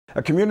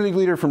A community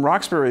leader from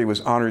Roxbury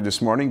was honored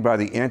this morning by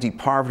the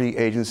anti-poverty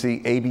agency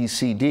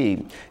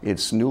ABCD.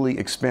 Its newly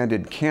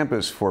expanded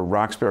campus for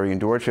Roxbury and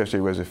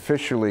Dorchester was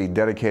officially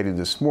dedicated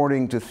this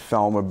morning to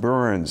Thelma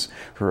Burns.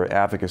 Her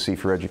advocacy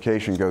for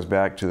education goes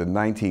back to the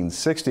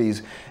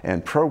 1960s,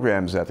 and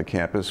programs at the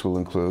campus will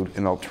include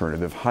an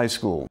alternative high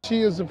school.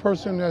 She is a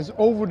person that's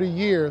over the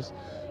years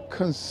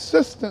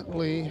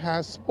consistently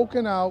has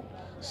spoken out,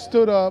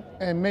 stood up,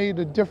 and made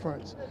a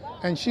difference.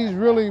 And she's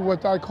really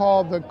what I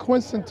call the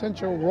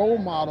quintessential role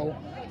model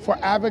for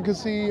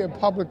advocacy and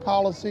public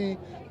policy,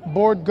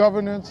 board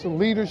governance,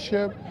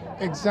 leadership,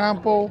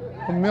 example,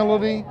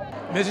 humility.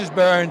 Mrs.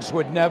 Burns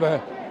would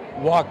never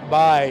walk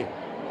by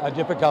a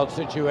difficult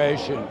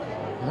situation.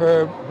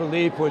 Her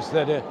belief was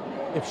that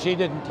if she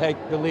didn't take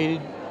the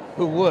lead,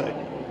 who would?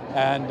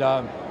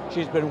 And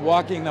she's been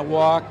walking the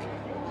walk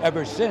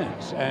ever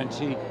since, and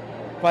she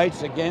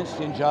fights against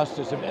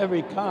injustice of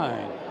every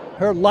kind.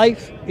 Her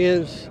life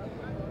is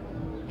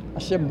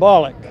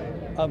symbolic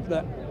of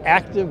the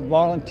active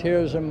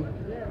volunteerism,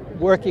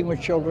 working with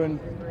children,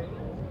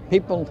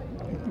 people,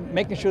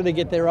 making sure they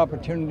get their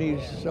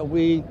opportunities. So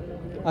we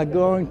are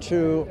going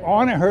to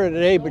honor her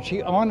today, but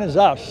she honors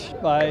us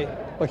by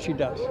what she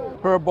does.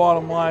 Her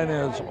bottom line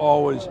is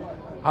always,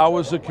 how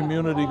is the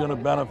community going to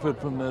benefit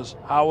from this?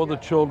 How are the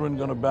children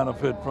going to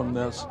benefit from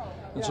this?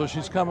 And so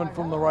she's coming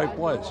from the right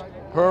place.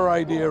 Her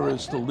idea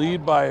is to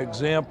lead by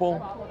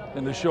example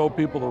and to show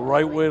people the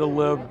right way to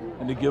live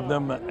and to give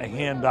them a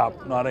hand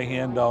up, not a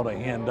handout, a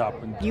hand up.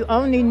 You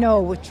only know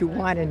what you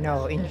want to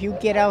know, and you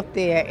get out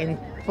there and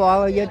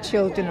follow your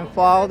children and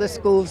follow the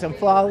schools and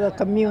follow the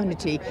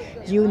community,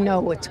 you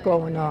know what's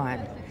going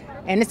on.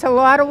 And it's a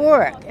lot of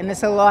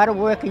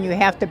work, and you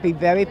have to be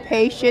very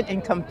patient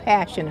and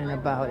compassionate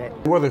about it.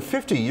 More than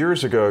 50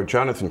 years ago,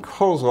 Jonathan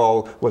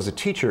Kozol was a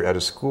teacher at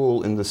a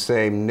school in the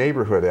same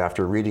neighborhood.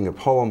 After reading a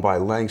poem by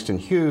Langston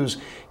Hughes,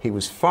 he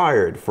was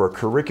fired for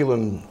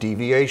curriculum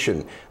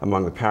deviation.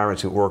 Among the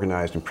parents who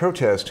organized in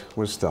protest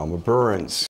was Thelma Burns.